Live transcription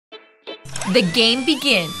The game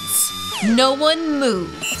begins. No one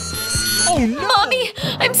move. Oh no! Mommy,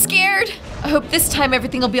 I'm scared. I hope this time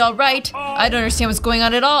everything will be all right. I don't understand what's going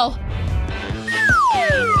on at all.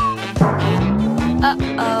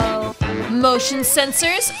 Uh-oh. Motion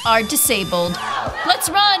sensors are disabled. Let's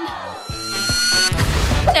run.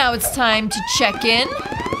 Now it's time to check in.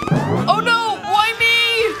 Oh no, why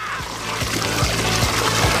me?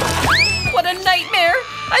 What a nightmare.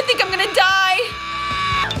 I think I'm gonna die.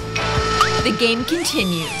 The game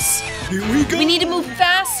continues. Here we go! We need to move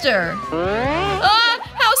faster. Ah,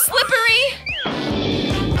 how slippery!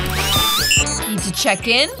 Need to check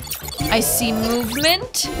in. I see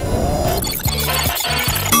movement.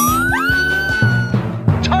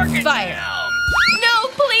 Target Fire. down. No,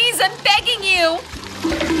 please, I'm begging you.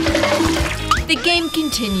 The game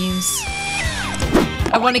continues.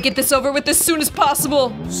 I want to get this over with as soon as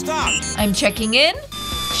possible. Stop! I'm checking in.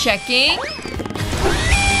 Checking.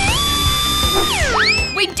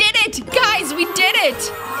 We did it! Guys, we did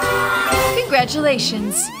it!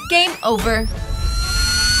 Congratulations. Game over.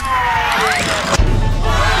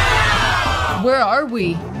 Where are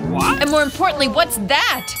we? What? And more importantly, what's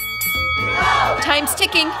that? Time's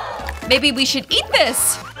ticking. Maybe we should eat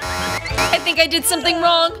this. I think I did something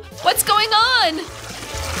wrong. What's going on?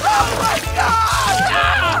 Oh my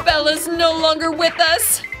God! Bella's no longer with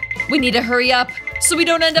us. We need to hurry up so we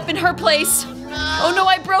don't end up in her place. Oh no,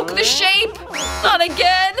 I broke the shape. Not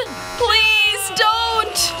again. Please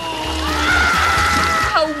don't.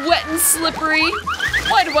 How wet and slippery.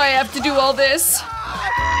 Why do I have to do all this?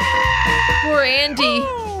 Poor Andy.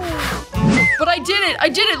 But I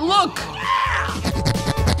did it, look.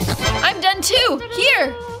 I'm done too,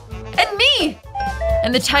 here. And me.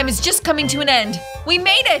 And the time is just coming to an end. We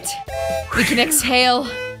made it. We can exhale.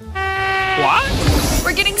 What?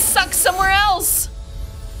 We're getting sucked somewhere else.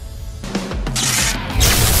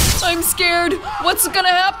 I'm scared. What's gonna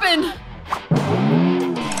happen?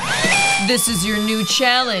 This is your new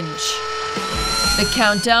challenge. The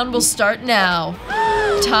countdown will start now.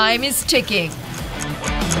 Time is ticking.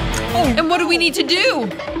 And what do we need to do?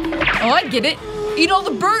 Oh, I get it. Eat all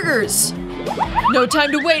the burgers. No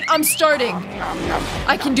time to wait. I'm starting.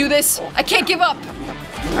 I can do this. I can't give up.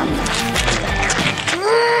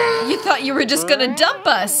 You thought you were just gonna dump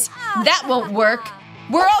us. That won't work.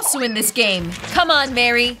 We're also in this game. Come on,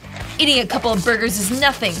 Mary. Eating a couple of burgers is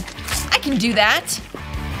nothing. I can do that.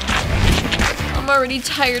 I'm already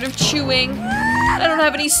tired of chewing. I don't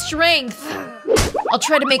have any strength. I'll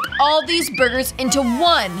try to make all these burgers into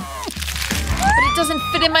one. But it doesn't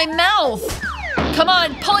fit in my mouth. Come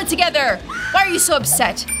on, pull it together. Why are you so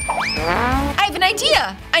upset? I have an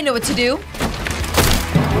idea. I know what to do.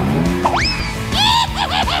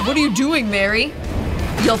 What are you doing, Mary?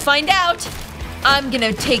 You'll find out. I'm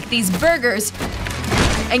gonna take these burgers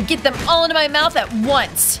and get them all into my mouth at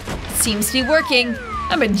once. Seems to be working.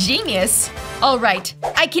 I'm a genius. All right,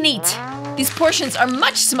 I can eat. These portions are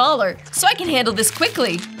much smaller, so I can handle this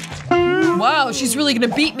quickly. Wow, she's really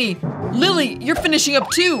gonna beat me. Lily, you're finishing up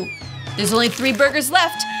too. There's only 3 burgers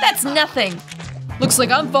left. That's nothing. Looks like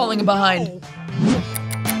I'm falling behind.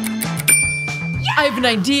 I have an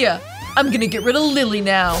idea. I'm gonna get rid of Lily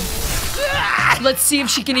now. Let's see if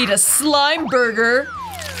she can eat a slime burger.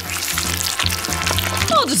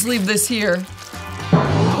 I'll just leave this here.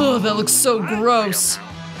 Oh, that looks so gross.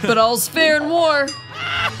 But all's fair in war.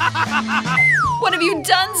 What have you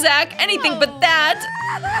done, Zach? Anything but that.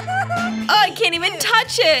 Oh, I can't even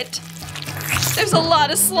touch it. There's a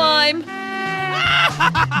lot of slime.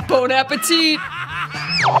 Bon appetit.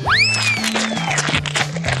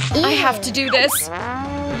 I have to do this.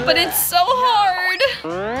 But it's so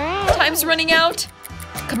hard. Time's running out.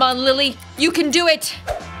 Come on, Lily. You can do it.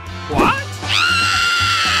 What?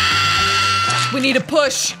 We need a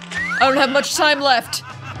push. I don't have much time left.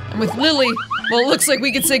 And with Lily, well, it looks like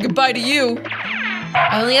we can say goodbye to you.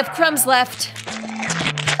 I only have crumbs left.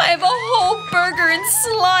 I have a whole burger and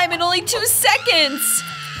slime in only 2 seconds.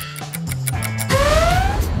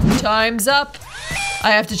 Time's up.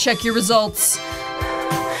 I have to check your results.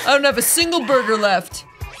 I don't have a single burger left.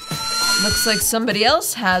 Looks like somebody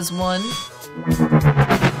else has one.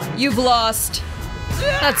 You've lost.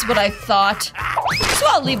 That's what I thought. So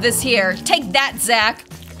I'll leave this here. Take that, Zach.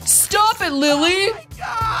 Stop it, Lily!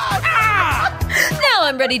 Now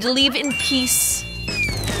I'm ready to leave in peace.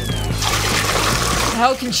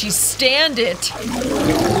 How can she stand it?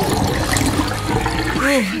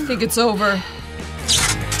 I think it's over.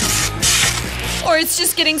 Or it's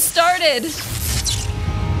just getting started.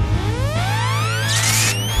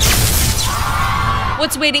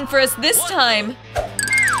 What's waiting for us this time?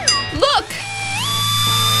 Look!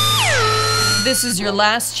 This is your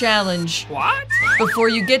last challenge. What? Before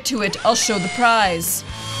you get to it, I'll show the prize.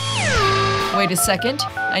 Wait a second.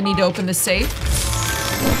 I need to open the safe.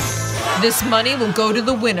 This money will go to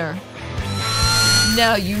the winner.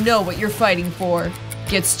 Now you know what you're fighting for.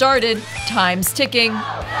 Get started. Time's ticking.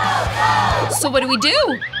 So what do we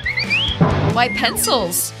do? Why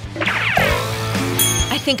pencils?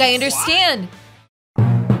 I think I understand.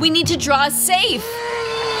 We need to draw a safe.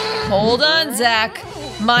 Hold on, Zach.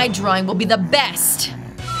 My drawing will be the best.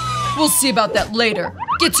 We'll see about that later.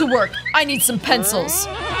 Get to work. I need some pencils.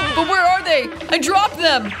 But where are they? I dropped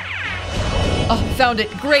them. Oh, found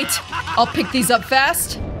it. Great. I'll pick these up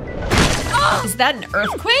fast. Is that an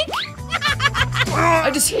earthquake?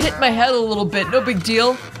 I just hit my head a little bit. No big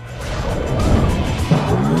deal.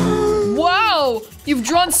 Wow! You've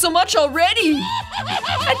drawn so much already.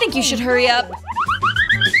 I think you should hurry up.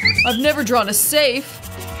 I've never drawn a safe.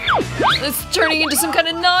 It's turning into some kind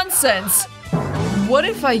of nonsense. What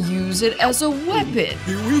if I use it as a weapon?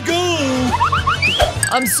 Here we go.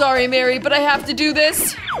 I'm sorry, Mary, but I have to do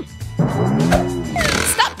this.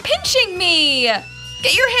 Stop pinching me!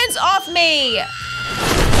 Get your hands off me!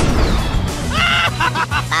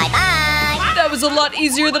 Bye-bye. That was a lot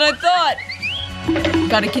easier than I thought.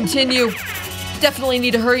 Gotta continue. Definitely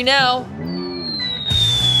need to hurry now.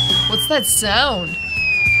 What's that sound?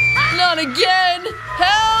 Not again!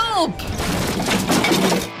 Help!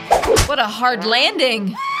 What a hard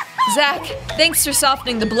landing. Zach, thanks for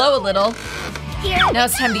softening the blow a little. Now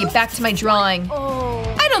it's time to get back to my drawing.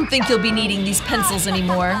 I don't think you'll be needing these pencils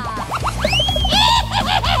anymore.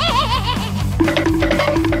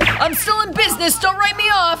 I'm still in business, don't write me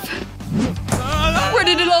off! Where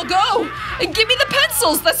did it all go? Give me the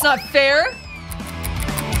pencils, that's not fair!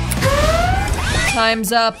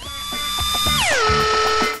 Time's up.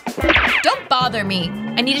 Don't bother me,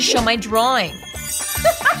 I need to show my drawing.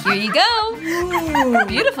 Here you go!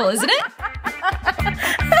 Beautiful, isn't it?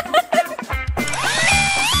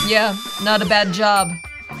 Yeah, not a bad job.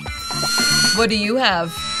 What do you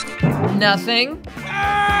have? Nothing?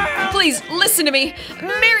 Please, listen to me!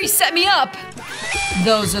 Mary set me up!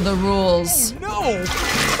 Those are the rules. No.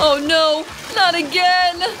 Oh no, not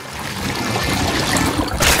again!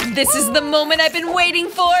 This is the moment I've been waiting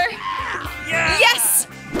for! Yeah. Yes!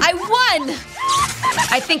 I won!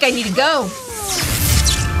 I think I need to go.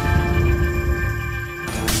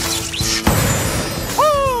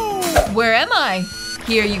 Woo! Where am I?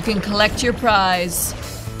 Here you can collect your prize.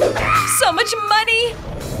 So much money!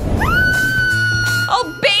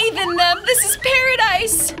 I'll bathe in them! This is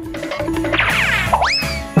paradise!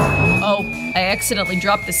 Oh, I accidentally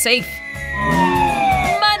dropped the safe.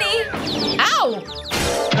 Money! Ow!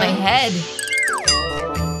 My head.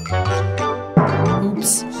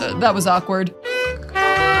 Oops, that was awkward.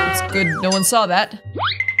 It's good no one saw that.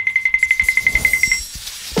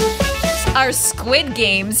 Our Squid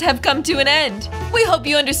games have come to an end. We hope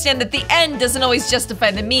you understand that the end doesn't always justify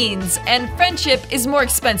the means, and friendship is more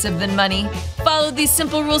expensive than money. Follow these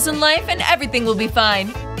simple rules in life and everything will be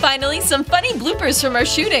fine. Finally, some funny bloopers from our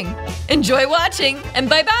shooting. Enjoy watching, and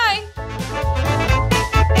bye-bye!